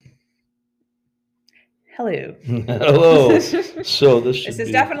Hello. Hello. So this should This is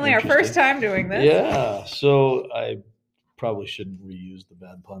be definitely our first interesting. time doing this. Yeah. So I probably shouldn't reuse the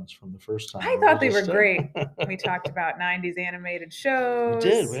bad puns from the first time. I We'll thought they were just, great. We talked about 90s animated We shows.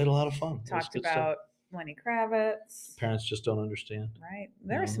 did. We had a lot of fun. It was Talked good stuff. about Lenny Kravitz. Parents just don't understand. Right.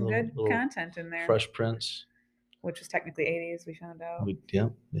 There was You some know, good little content in there. Fresh Prince. Which was technically 80s, we found out. Yeah.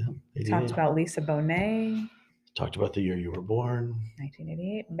 We talked 88. about Lisa Bonet, Talked about the year you were born.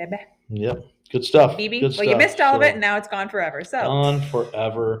 1988. Bebe. Yep. Good stuff. BB. Good Well, you stuff. missed all of it, So, and now it's gone forever. So, gone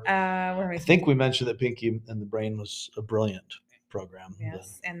forever. where are we? I think we mentioned that Pinky and the Brain was a brilliant program.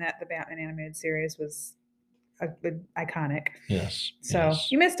 Yes, and that the Batman animated series was iconic. Yes. So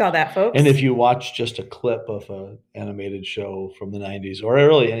yes. you missed all that, folks. And if you watch just a clip of an animated show from the 90s or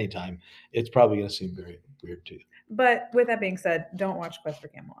really any time, it's probably going to seem very weird to you. But with that being said, don't watch Quest for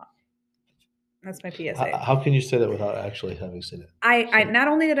Camelot. That's my PSA. How can you say that without actually having seen it? I not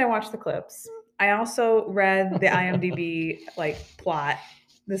only did I watch the clips, I also read the IMDb plot,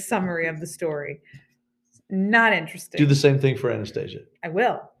 the summary of the story. Not interesting. Do the same thing for Anastasia. I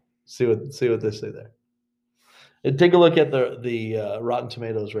will. See what they say there. And take a look at the Rotten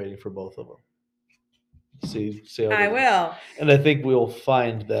Tomatoes rating for both of them. See how I will. And I think we'll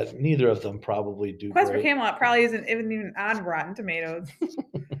find that neither of them probably do Quest great. for Camelot probably isn't even on Rotten Tomatoes.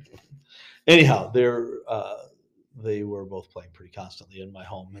 Anyhow, they were both playing pretty constantly in my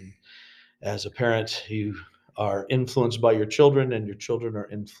home, and as a parent, you are influenced by your children, and your children are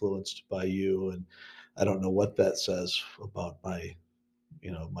influenced by you. And I don't know what that says about my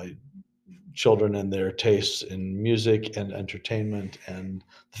children and their tastes in music and entertainment, and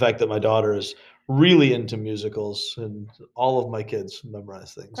the fact that my daughter is really into musicals, and all of my kids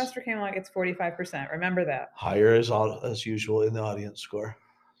memorize things. Quest for Camelot gets 45%. Remember that. Higher as usual in the audience score.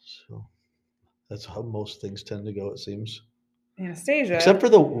 So that's how most things tend to go, it seems. Anastasia. Except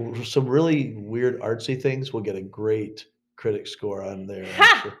for some really weird artsy things will get a great critic score on there.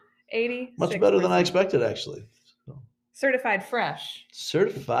 Ha! 80. Much better than I expected, actually. So. Certified Fresh.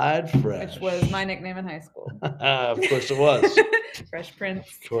 Certified Fresh. Which was my nickname in high school. Of course it was. Fresh Prince.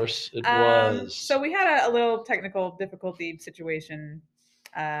 Of course it was. So we had a little technical difficulty situation.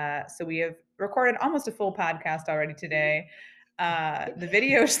 So we have recorded almost a full podcast already today. The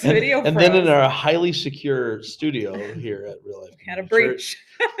video and then in our highly secure studio here at Real Life had a breach.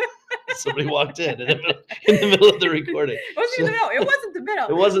 Somebody walked in the middle of the recording. It wasn't in the middle. It wasn't the middle.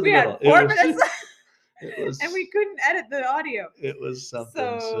 It wasn't the middle. Had 4 minutes. It was, and we couldn't edit the audio. It was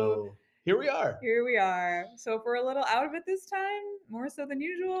something. So here we are. Here we are. So if we're a little out of it this time, more so than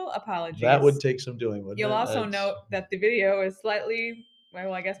usual, apologies. That would take some doing, wouldn't You'll it? also note that the video is slightly,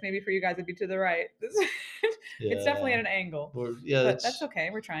 well, I guess maybe for you guys it'd be to the right. It's definitely at an angle. But that's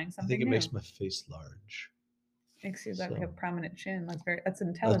okay. We're trying something I think it new. makes my face large. Makes you like a prominent chin. That's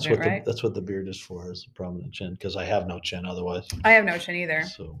intelligent, right? That's what the beard is for, is a prominent chin, because I have no chin otherwise. I have no chin either.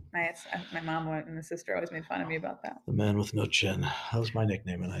 So my mom and the sister always made fun of me about that. The man with no chin. That was my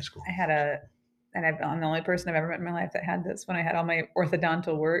nickname in high school. I'm the only person I've ever met in my life that had this when I had all my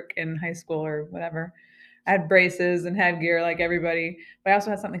orthodontal work in high school or whatever. I had braces and headgear like everybody, but I also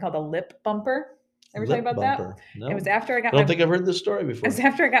had something called a lip bumper. Ever tell you about that? No. It was after I don't think I've heard this story before. It was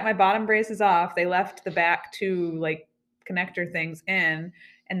after I got my bottom braces off. They left the back two connector things in,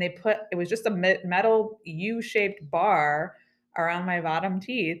 and it was just a metal U-shaped bar around my bottom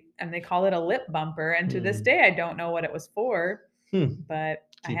teeth, and they call it a lip bumper. And to this day, I don't know what it was for, but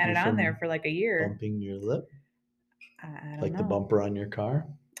I had it on there for a year. Bumping your lip? I don't know. The bumper on your car?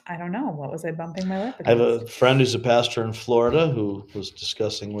 I don't know. What was I bumping my lip against? I have a friend who's a pastor in Florida who was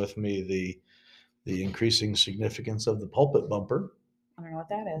discussing with me the increasing significance of the pulpit bumper. I don't know what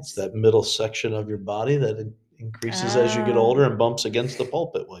that is. It's that middle section of your body that increases as you get older and bumps against the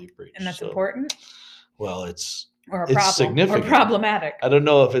pulpit while you preach. And that's important? Well, it's significant. Or problematic. I don't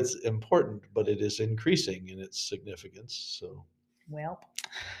know if it's important, but it is increasing in its significance. So. Well.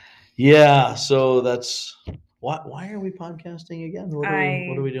 Yeah, so that's... Why are we podcasting again? What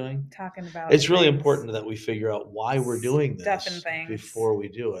are we doing? Talking about it's really important that we figure out why we're doing this before we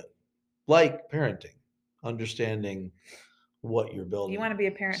do it. Like parenting, understanding what you're building. You want to be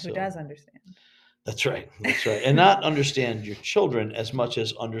a parent who does understand. That's right. And not understand your children as much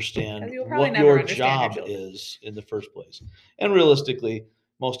as understand what your job is in the first place. And realistically,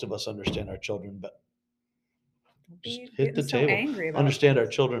 most of us understand our children better. Just hit the table. Understand our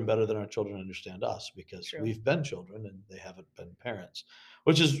children better than our children understand us, because we've been children and they haven't been parents,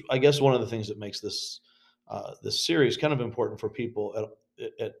 which is, I guess, one of the things that makes this series kind of important for people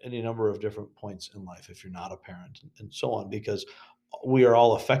at any number of different points in life, if you're not a parent and so on, because we are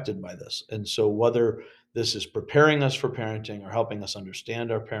all affected by this. And so whether this is preparing us for parenting or helping us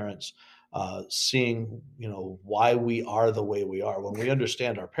understand our parents, seeing, why we are the way we are. When we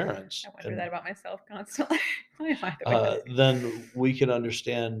understand our parents, I wonder that about myself constantly. Why am I the way then we can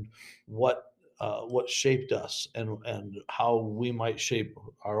understand what shaped us and how we might shape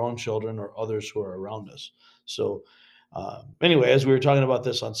our own children or others who are around us. So anyway, as we were talking about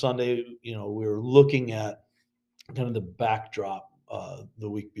this on Sunday, we were looking at kind of the backdrop the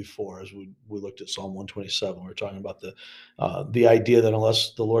week before as we looked at Psalm 127. We were talking about the idea that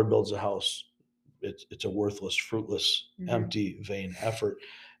unless the Lord builds a house, it's a worthless, fruitless, empty, vain effort.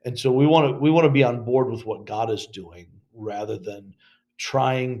 And so we want to be on board with what God is doing rather than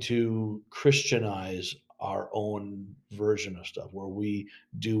trying to Christianize our own version of stuff where we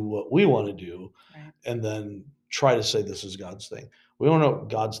do what we want to do and then try to say this is God's thing. We don't know what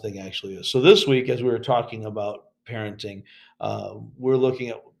God's thing actually is. So this week, as we were talking about parenting, we're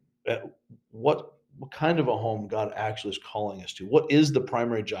looking at what kind of a home God actually is calling us to. What is the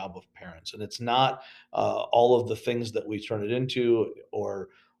primary job of parents? And it's not all of the things that we turn it into or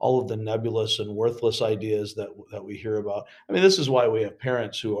all of the nebulous and worthless ideas that we hear about. I mean, this is why we have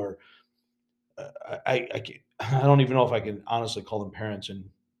parents who are, I don't even know if I can honestly call them parents in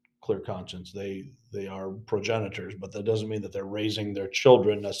clear conscience. They are progenitors, but that doesn't mean that they're raising their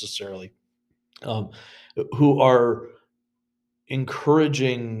children necessarily, who are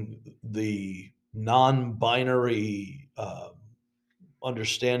encouraging the non-binary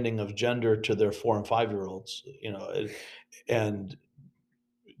understanding of gender to their 4 and 5-year-olds, and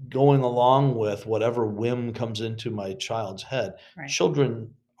going along with whatever whim comes into my child's head. Right.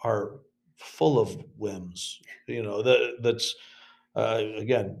 Children are full of whims, that's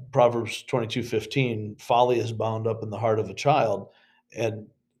again, Proverbs 22:15, folly is bound up in the heart of a child. And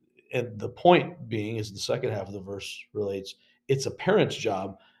the point being, is the second half of the verse relates, it's a parent's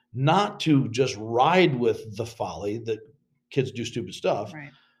job not to just ride with the folly that kids do stupid stuff,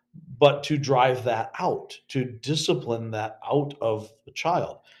 but to drive that out, to discipline that out of the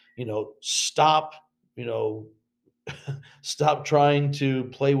child. Stop, stop trying to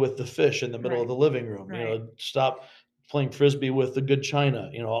play with the fish in the middle of the living room. Stop playing frisbee with the good china.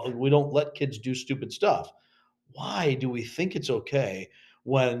 We don't let kids do stupid stuff. Why do we think it's okay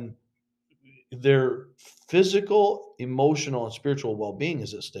when their physical, emotional, and spiritual well-being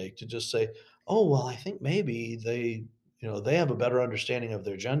is at stake to just say, oh, well, I think maybe they have a better understanding of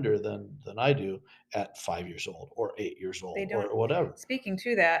their gender than I do at 5 years old or 8 years old or whatever. Speaking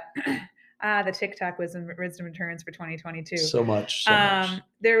to that, the TikTok wisdom returns for 2022. So much.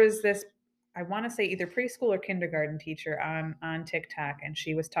 There was this, I want to say either preschool or kindergarten teacher on TikTok, and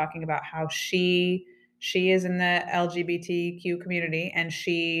she was talking about how she is in the LGBTQ community, and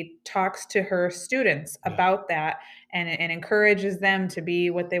she talks to her students about that and encourages them to be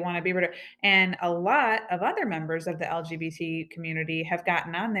what they want to be. And a lot of other members of the LGBT community have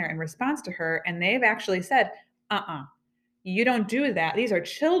gotten on there in response to her, and they've actually said, you don't do that. These are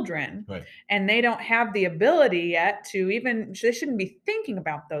children, and they don't have the ability yet to even, they shouldn't be thinking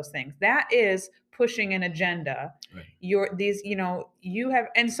about those things. That is pushing an agenda. You have,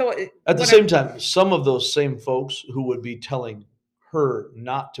 and so at the same time, some of those same folks who would be telling her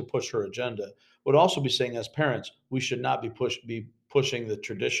not to push her agenda would also be saying, as parents, we should not be pushing the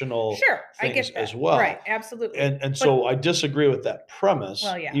traditional things as well. Right, absolutely. And so I disagree with that premise,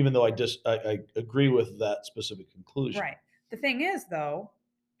 even though I agree with that specific conclusion. Right. The thing is, though,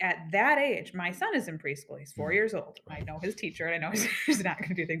 at that age, my son is in preschool. He's 4 years old. I know his teacher, and I know he's not going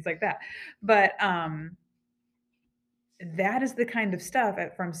to do things like that. But that is the kind of stuff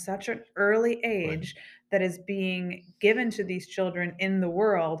from such an early age that is being given to these children in the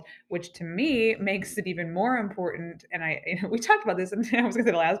world, which to me makes it even more important. And we talked about this, and I was going to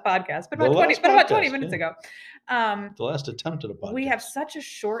say the last podcast, but about 20 minutes ago. The last attempt at a podcast. We have such a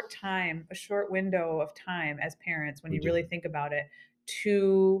short window of time as parents, when you really think about it,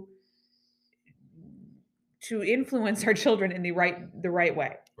 to influence our children in the right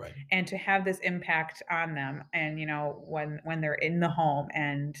way. And to have this impact on them. And, when they're in the home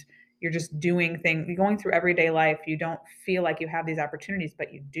and you're just doing things, you're going through everyday life, you don't feel like you have these opportunities,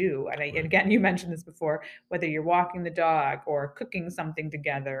 but you do. And again, you mentioned this before, whether you're walking the dog or cooking something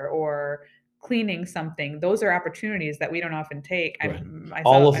together or cleaning something, those are opportunities that we don't often take.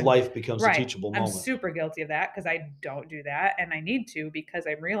 All of life becomes a teachable moment. I'm super guilty of that because I don't do that. And I need to, because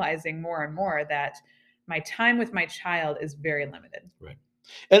I'm realizing more and more that my time with my child is very limited. Right.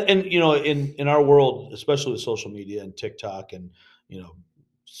 And in our world, especially with social media and TikTok and,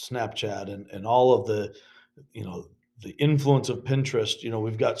 Snapchat and all of the, the influence of Pinterest,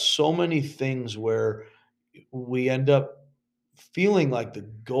 we've got so many things where we end up feeling like the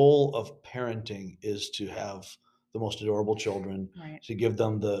goal of parenting is to have the most adorable children, to give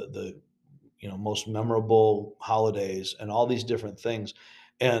them the most memorable holidays and all these different things.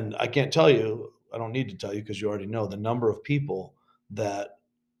 And I can't tell you, I don't need to tell you because you already know the number of people that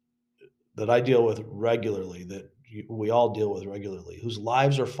I deal with regularly, we all deal with regularly, whose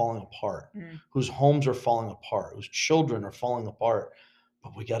lives are falling apart, whose homes are falling apart, whose children are falling apart.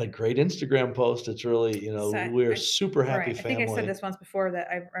 But we got a great Instagram post. It's really, we're super happy family. I think I said this once before, that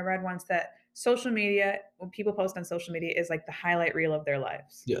I read once that social media, when people post on social media, is like the highlight reel of their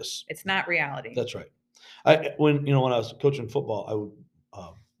lives. Yes. It's not reality. That's right. When I was coaching football, I would,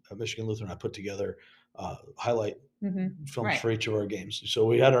 at Michigan Lutheran, I put together highlight films for each of our games. So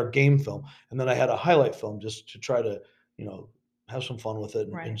we had our game film, and then I had a highlight film just to try to, have some fun with it.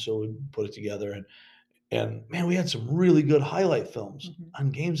 And so we put it together, and man, we had some really good highlight films on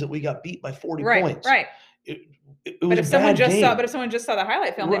games that we got beat by 40 points. Right. But if someone just saw the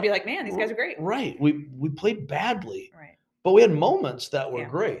highlight film, they'd be like, man, these guys are great. Right. We played badly. Right. But we had moments that were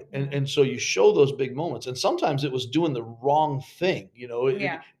great. And so you show those big moments. And sometimes it was doing the wrong thing,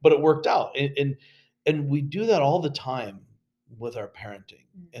 but it worked out. And we do that all the time with our parenting.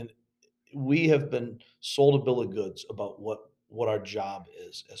 And we have been sold a bill of goods about what our job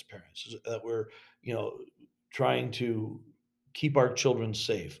is as parents, that we're, trying to keep our children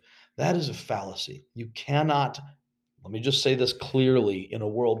safe. That is a fallacy. You cannot, let me just say this clearly, in a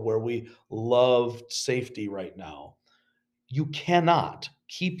world where we love safety right now, you cannot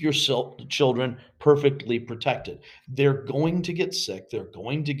keep your children perfectly protected. They're going to get sick. They're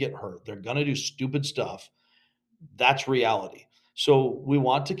going to get hurt. They're going to do stupid stuff. That's reality. So we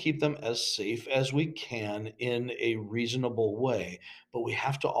want to keep them as safe as we can in a reasonable way, but we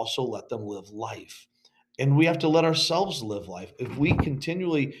have to also let them live life. And we have to let ourselves live life. If we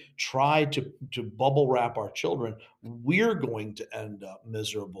continually try to bubble wrap our children, we're going to end up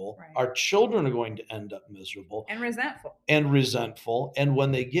miserable. Right. Our children are going to end up miserable. And resentful. And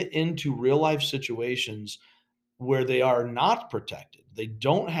when they get into real life situations where they are not protected, they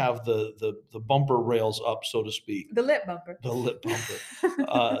don't have the bumper rails up, so to speak. The lip bumper.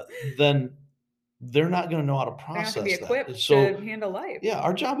 Then they're not going to know how to process that. They're not going to be equipped to handle life. Yeah,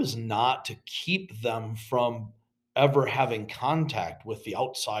 our job is not to keep them from ever having contact with the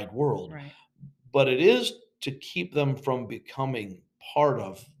outside world, right, but it is to keep them from becoming part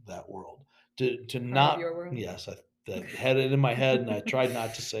of that world. To not, your world? Yes, I had it in my head, and I tried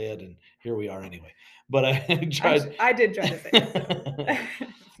not to say it, and here we are anyway. But I tried. I did try to say it.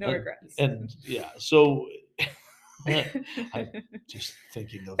 No regrets. And yeah, so. I'm just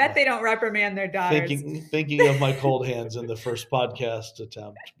thinking of they don't reprimand their daughters. Thinking of my cold hands in the first podcast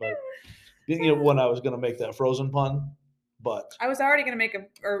attempt, but when I was going to make that Frozen pun, but I was already going to make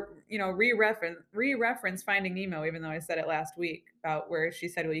re-reference Finding Nemo, even though I said it last week about where she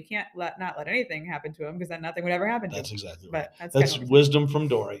said, "Well, you can't not let anything happen to him, because then nothing would ever happen to him." That's exactly right. But that's wisdom from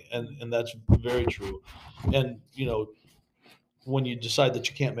Dory, and that's very true. And when you decide that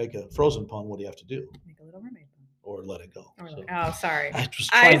you can't make a Frozen pun, what do you have to do? Make a Little Mermaid. Or let it go. Oh, sorry. I was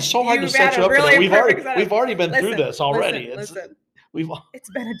trying so hard to set you up for that. We've already been through this already. Listen. It's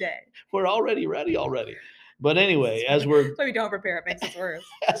been a day. We're already ready already. But anyway, so we don't prepare, it makes it worse.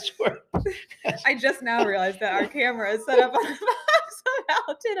 I just now realized that our camera is set up on a box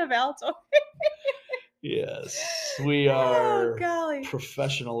of tin of Altoid. Yes, we are.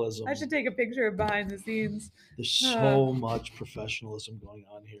 Professionalism. I should take a picture of behind the scenes. There's so much professionalism going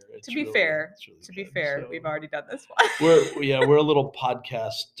on here. To be fair, so, we've already done this one. we're a little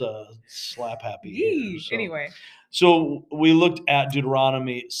podcast slap happy. Here, so. Anyway. So we looked at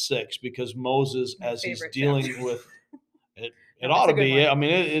Deuteronomy 6 because Moses, as he's dealing with it, ought to be. I mean,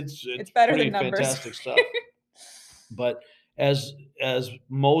 it's better pretty than numbers. Fantastic stuff. But as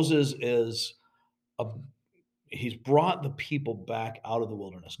Moses is. He's brought the people back out of the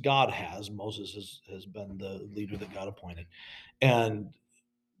wilderness. God has. Moses has been the leader that God appointed. And,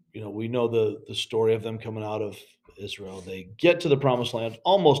 we know the story of them coming out of Israel. They get to the promised land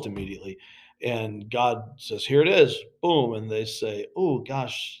almost immediately. And God says, here it is. Boom. And they say, oh,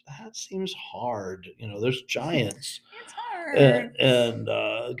 gosh, that seems hard. There's giants. It's hard. And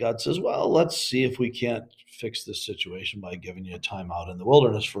God says, well, let's see if we can't fix this situation by giving you a time out in the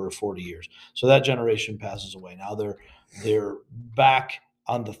wilderness for 40 years. So that generation passes away. Now they're back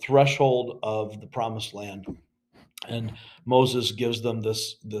on the threshold of the promised land. And Moses gives them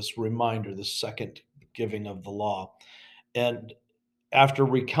this reminder, this second giving of the law. And after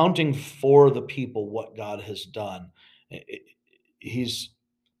recounting for the people what God has done, he's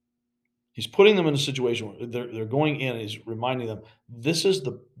putting them in a situation where they're going in, and he's reminding them, this is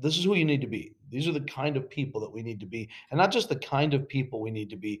who you need to be. These are the kind of people that we need to be. And not just the kind of people we need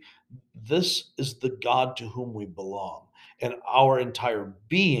to be. This is the God to whom we belong. And our entire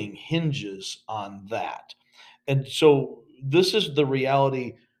being hinges on that. And so this is the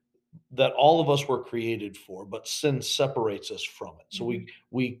reality that all of us were created for, but sin separates us from it. So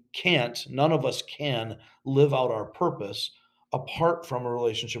we can't, none of us can live out our purpose apart from a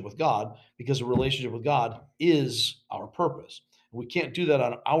relationship with God, because a relationship with God is our purpose. We can't do that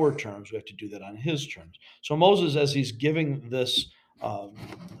on our terms. We have to do that on His terms. So Moses, as he's giving this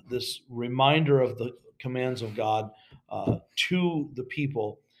reminder of the commands of God to the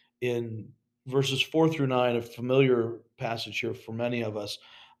people in verses 4 through 9, a familiar passage here for many of us.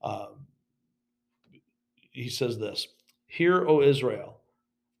 uh, he says this: Hear, O Israel,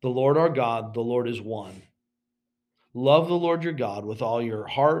 the Lord our God, the Lord is one. Love the Lord your God with all your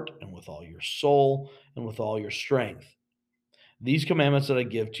heart and with all your soul and with all your strength. These commandments that I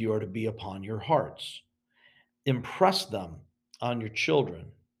give to you are to be upon your hearts. Impress them on your children.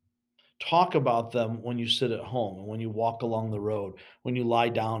 Talk about them when you sit at home and when you walk along the road, when you lie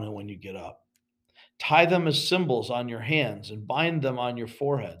down and when you get up. Tie them as symbols on your hands and bind them on your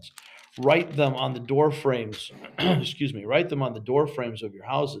foreheads. Write them on the door frames, excuse me, write them on the door frames of your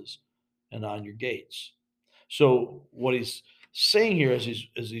houses and on your gates. So what he's saying here as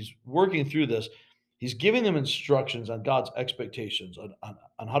he's working through this, he's giving them instructions on God's expectations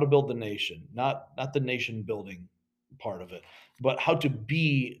on how to build the nation, not the nation building part of it, but how to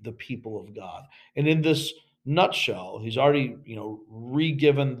be the people of God. And in this nutshell, he's already,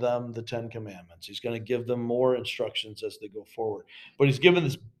 re-given them the 10 commandments. He's going to give them more instructions as they go forward. But he's given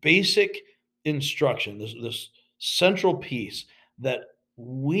this basic instruction, this central piece, that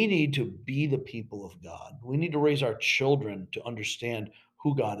we need to be the people of God. We need to raise our children to understand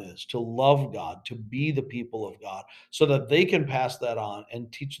who God is, to love God, to be the people of God, so that they can pass that on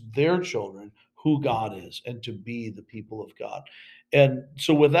and teach their children who God is and to be the people of God. And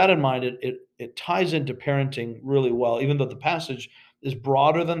so with that in mind, it ties into parenting really well, even though the passage is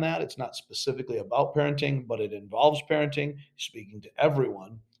broader than that. It's not specifically about parenting, but it involves parenting, speaking to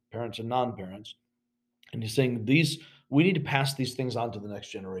everyone, parents and non-parents. And he's saying we need to pass these things on to the next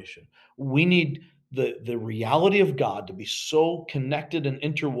generation. We need the reality of God to be so connected and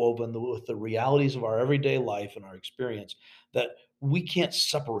interwoven with the realities of our everyday life and our experience that we can't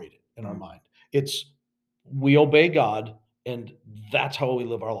separate it in our mind. It's we obey God, and that's how we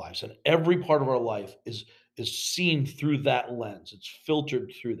live our lives. And every part of our life is seen through that lens. It's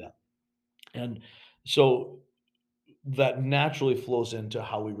filtered through that. And so that naturally flows into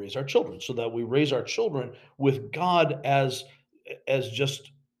how we raise our children, so that we raise our children with God as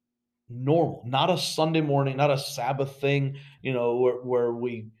just normal, not a Sunday morning, not a Sabbath thing, where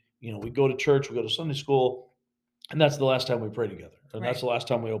we, we go to church, we go to Sunday school, and that's the last time we pray together, and that's the last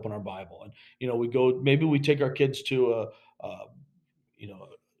time we open our Bible. And we go, maybe we take our kids to a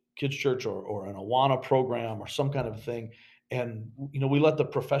kids church or an Awana program or some kind of thing, and we let the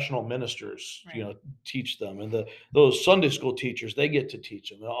professional ministers teach them, and those Sunday school teachers, they get to teach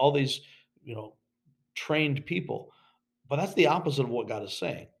them, and all these trained people. But that's the opposite of what God is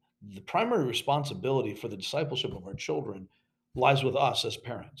saying. The primary responsibility for the discipleship of our children lies with us as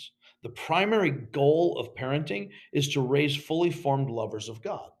parents. The primary goal of parenting is to raise fully formed lovers of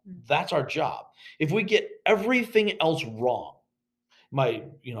God. That's our job. If we get everything else wrong, my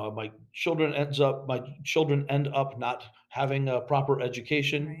children end up not having a proper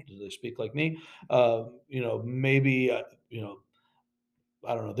education. They speak like me. Maybe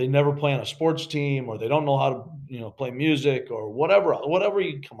I don't know, they never play on a sports team, or they don't know how to, play music, or whatever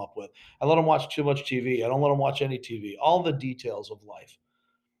you come up with. I let them watch too much TV. I don't let them watch any TV. All the details of life.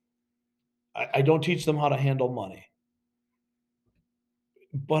 I don't teach them how to handle money,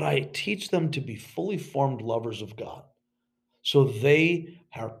 but I teach them to be fully formed lovers of God. So they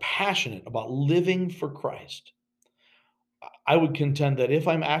are passionate about living for Christ. I would contend that if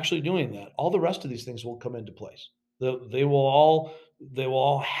I'm actually doing that, all the rest of these things will come into place. They will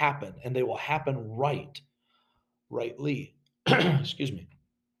all happen, and they will happen rightly. Excuse me.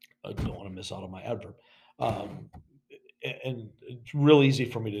 I don't want to miss out on my adverb. And it's real easy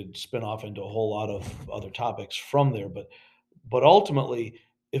for me to spin off into a whole lot of other topics from there. But ultimately,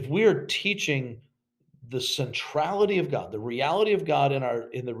 if we are teaching the centrality of God, the reality of God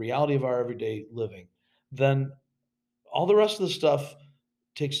in the reality of our everyday living, then all the rest of the stuff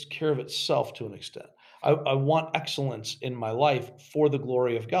takes care of itself to an extent. I want excellence in my life for the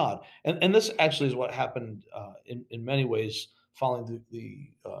glory of God. And this actually is what happened in many ways following the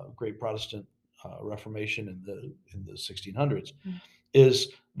great Protestant Reformation in the 1600s, is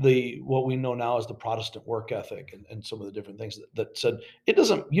what we know now as the Protestant work ethic, and some of the different things that said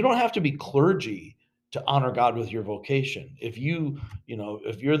you don't have to be clergy to honor God with your vocation. If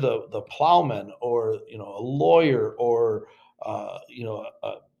you're the plowman, or, a lawyer, or,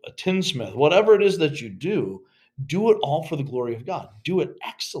 a tinsmith, whatever it is that you do it all for the glory of God. Do it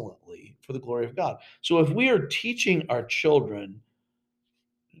excellently for the glory of God. So if we are teaching our children,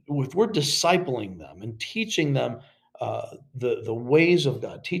 if we're discipling them and teaching them the ways of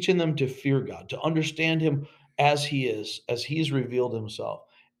God, teaching them to fear God, to understand Him as He is, as He's revealed Himself,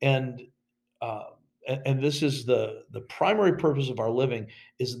 and uh, and this is the primary purpose of our living,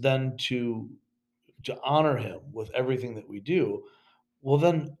 is then to honor Him with everything that we do. Well,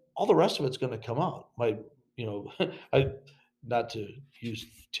 then all the rest of it's going to come out. I not to use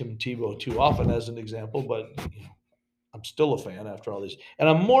Tim Tebow too often as an example, but I'm still a fan after all these, and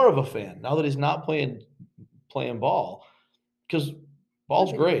I'm more of a fan now that he's not playing ball, because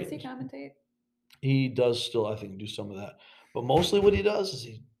ball's great. Does he commentate? He does still, I think, do some of that, but mostly what he does is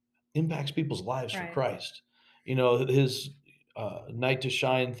he impacts people's lives for Christ. His Night to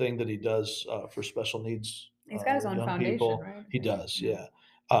Shine thing that he does for special needs. He's got his own foundation, people. Right? He does, yeah.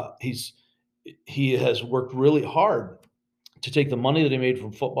 He has worked really hard to take the money that he made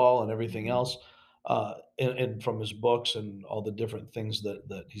from football and everything else, and from his books and all the different things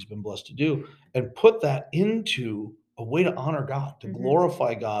that he's been blessed to do, and put that into a way to honor God, to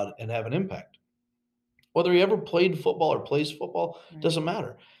glorify God, and have an impact. Whether he ever played football or plays football, doesn't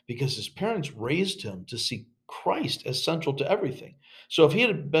matter, because his parents raised him to see Christ as central to everything. So if he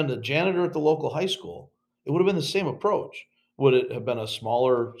had been a janitor at the local high school, it would have been the same approach. Would it have been a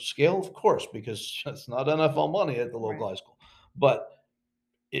smaller scale? Of course, because it's not NFL money at the local high school. But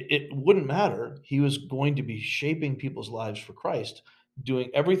it wouldn't matter. He was going to be shaping people's lives for Christ,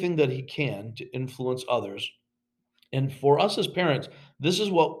 doing everything that he can to influence others. And for us as parents, this is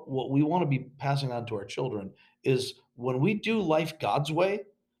what we want to be passing on to our children, is when we do life God's way,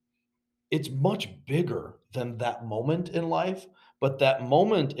 it's much bigger than that moment in life, but that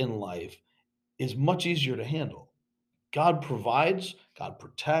moment in life is much easier to handle. God provides, God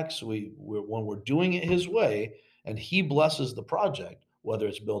protects. When we're doing it His way, and He blesses the project, whether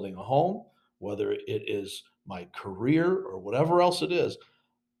it's building a home, whether it is my career, or whatever else it is,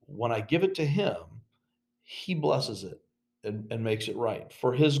 when I give it to Him, He blesses it and makes it right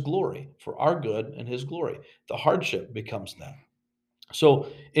for His glory, for our good and His glory. The hardship becomes that. So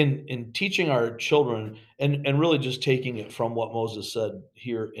in teaching our children, and really just taking it from what Moses said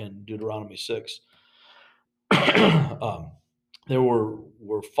here in Deuteronomy 6, there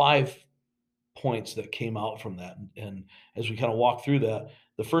were 5 points that came out from that. And as we kind of walk through that,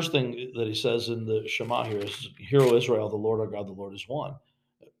 the first thing that he says in the Shema here is, "Hear, O Israel, the Lord our God, the Lord is one."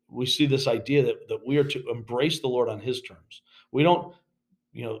 We see this idea that we are to embrace the Lord on His terms. We don't,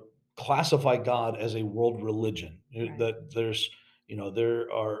 classify God as a world religion. That there's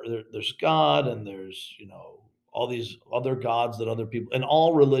God, and there's all these other gods that other people, and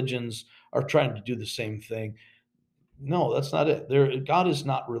all religions are trying to do the same thing. No, that's not it. God is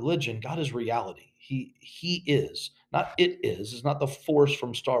not religion. God is reality. He is, not it is. It's not the Force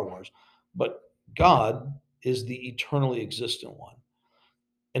from Star Wars, but God is the eternally existent one.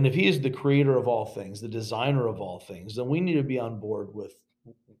 And if He is the creator of all things, the designer of all things, then we need to be on board with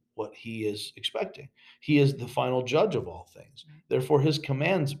what He is expecting. He is the final judge of all things. Therefore, His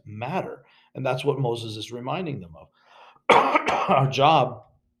commands matter. And that's what Moses is reminding them of. Our job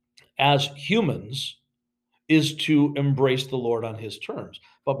as humans is to embrace the Lord on His terms.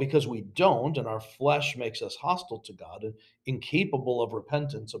 But because we don't, and our flesh makes us hostile to God and incapable of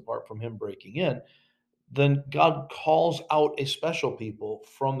repentance apart from Him breaking in, then God calls out a special people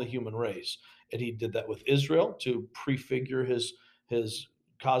from the human race. And He did that with Israel to prefigure his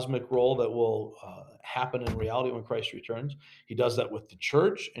cosmic role that will happen in reality when Christ returns. He does that with the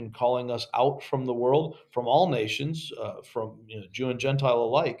church in calling us out from the world, from all nations, from Jew and Gentile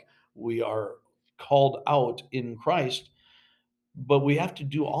alike. We are called out in Christ, but we have to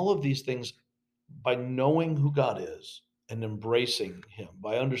do all of these things by knowing who God is and embracing Him,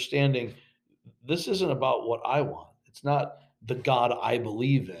 by understanding this isn't about what I want. It's not the God I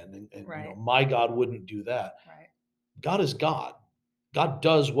believe in, and my God wouldn't do that. Right. God is God. God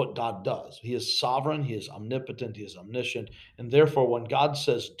does what God does. He is sovereign. He is omnipotent. He is omniscient. And therefore, when God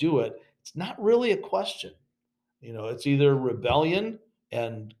says do it, it's not really a question. It's either rebellion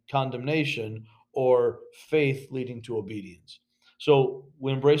and condemnation, or faith leading to obedience. So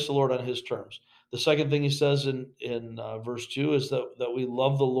we embrace the Lord on His terms. The second thing He says in verse 2 is that we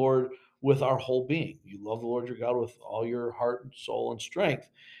love the Lord with our whole being. You love the Lord your God with all your heart and soul and strength.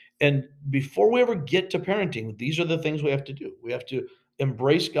 And before we ever get to parenting, these are the things we have to do. We have to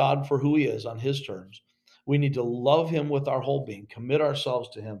embrace God for who He is on His terms. We need to love him with our whole being, commit ourselves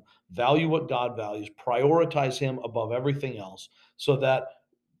to him, value what God values, prioritize him above everything else, so that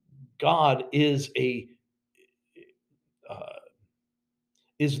God is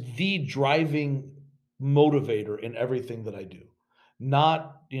is the driving motivator in everything that I do.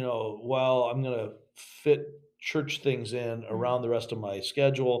 Not, well, I'm going to fit church things in around the rest of my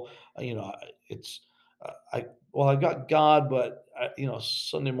schedule. It's, I got God, but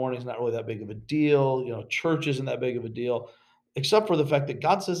Sunday morning is not really that big of a deal. Church isn't that big of a deal, except for the fact that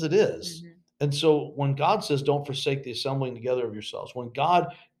God says it is. Mm-hmm. And so when God says, don't forsake the assembling together of yourselves, when God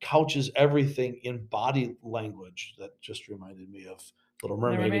couches everything in body language, that just reminded me of Little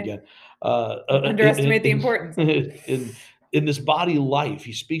Mermaid again. Underestimate the importance. In this body life,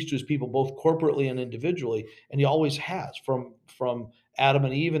 he speaks to his people both corporately and individually, and he always has, from Adam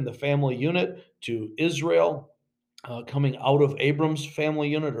and Eve in the family unit to Israel, coming out of Abram's family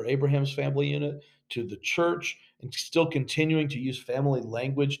unit or Abraham's family unit to the church, and still continuing to use family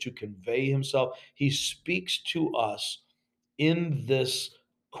language to convey himself. He speaks to us in this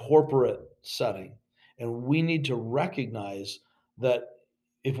corporate setting, and we need to recognize that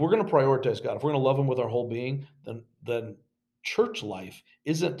if we're going to prioritize God, if we're going to love him with our whole being, then church life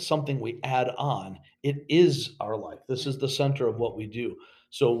isn't something we add on. It is our life. This is the center of what we do.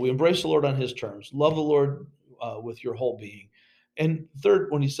 So we embrace the Lord on his terms, love the Lord with your whole being. And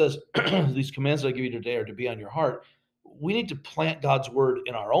third, when he says these commands that I give you today are to be on your heart, we need to plant God's word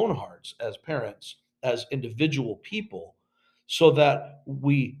in our own hearts as parents, as individual people, so that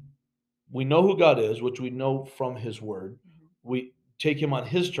we know who God is, which we know from his word. We take him on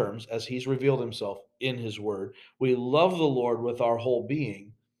his terms as he's revealed himself in his word. We love the Lord with our whole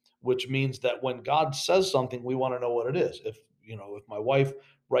being, which means that when God says something, we want to know what it is. If my wife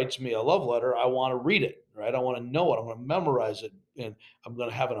writes me a love letter, I want to read it, right? I want to know it. I'm going to memorize it, and I'm going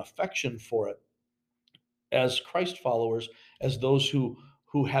to have an affection for it. As Christ followers, as those who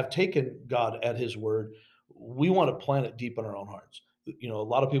have taken God at his word, we want to plant it deep in our own hearts. A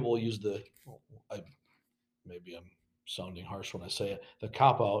lot of people use maybe I'm sounding harsh when I say it, the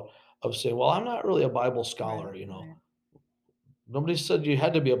cop out of saying, well, I'm not really a Bible scholar. Right. Nobody said you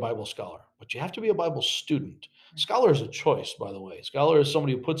had to be a Bible scholar, but you have to be a Bible student. Scholar is a choice, by the way. Scholar is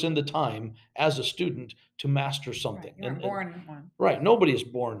somebody who puts in the time as a student to master something. Right. You're born one. Right. Nobody is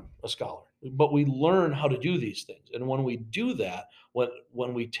born a scholar, but we learn how to do these things. And when we do that,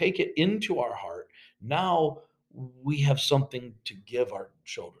 when we take it into our heart, now we have something to give our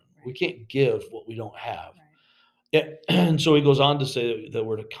children. Right. We can't give what we don't have. Right. And so he goes on to say that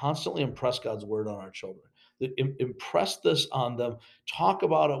we're to constantly impress God's word on our children. Impress this on them. Talk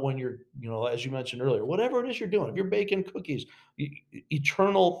about it when you're, as you mentioned earlier, whatever it is you're doing. If you're baking cookies,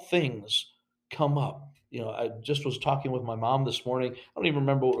 eternal things come up. I just was talking with my mom this morning. I don't even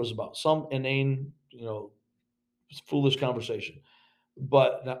remember what it was about. Some inane, foolish conversation,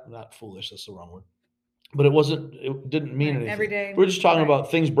 but not foolish. That's the wrong word. But it didn't mean anything. Every day. We're just talking about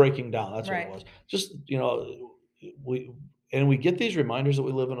things breaking down. That's what it was. Just, we get these reminders that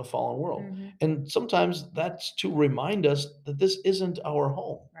we live in a fallen world. Mm-hmm. And sometimes that's to remind us that this isn't our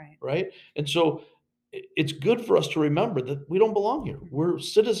home. Right. And so it's good for us to remember that we don't belong here. We're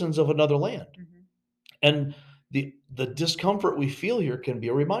citizens of another land. Mm-hmm. And the discomfort we feel here can be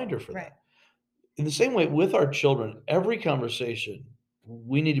a reminder for that. In the same way with our children, every conversation,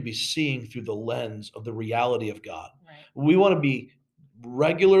 we need to be seeing through the lens of the reality of God. Right. We want to be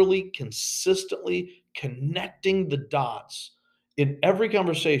regularly, consistently connecting the dots in every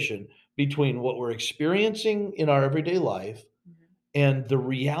conversation between what we're experiencing in our everyday life and the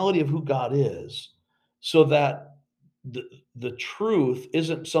reality of who God is, so that the truth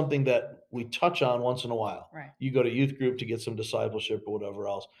isn't something that we touch on once in a while. Right. You go to youth group to get some discipleship or whatever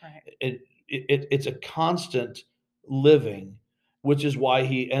else. Right. It's a constant living, which is why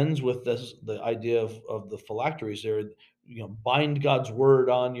he ends with the idea of the phylacteries there. Bind God's word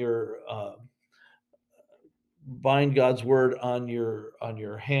on your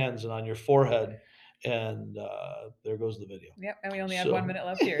hands and on your forehead. And there goes the video. Yep, and we only have 1 minute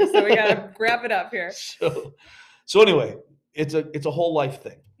left here, so we got to wrap it up here. So anyway, it's a whole life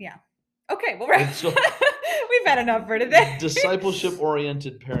thing. Yeah. Okay, well, we've had enough for today.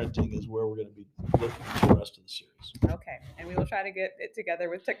 Discipleship-oriented parenting is where we're going to be looking for the rest of the series. Okay, and we will try to get it together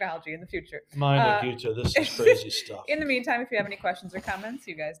with technology in the future. This is crazy stuff. In the meantime, if you have any questions or comments,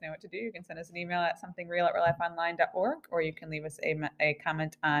 you guys know what to do. You can send us an email at somethingreal@reallifeonline.org, or you can leave us a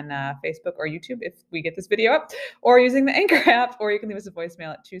comment on Facebook or YouTube if we get this video up, or using the Anchor app, or you can leave us a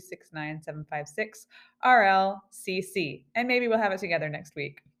voicemail at 269-756-RLCC, and maybe we'll have it together next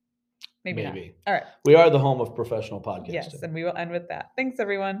week. Maybe not. All right. We are the home of professional podcasting. Yes, and we will end with that. Thanks,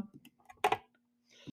 everyone.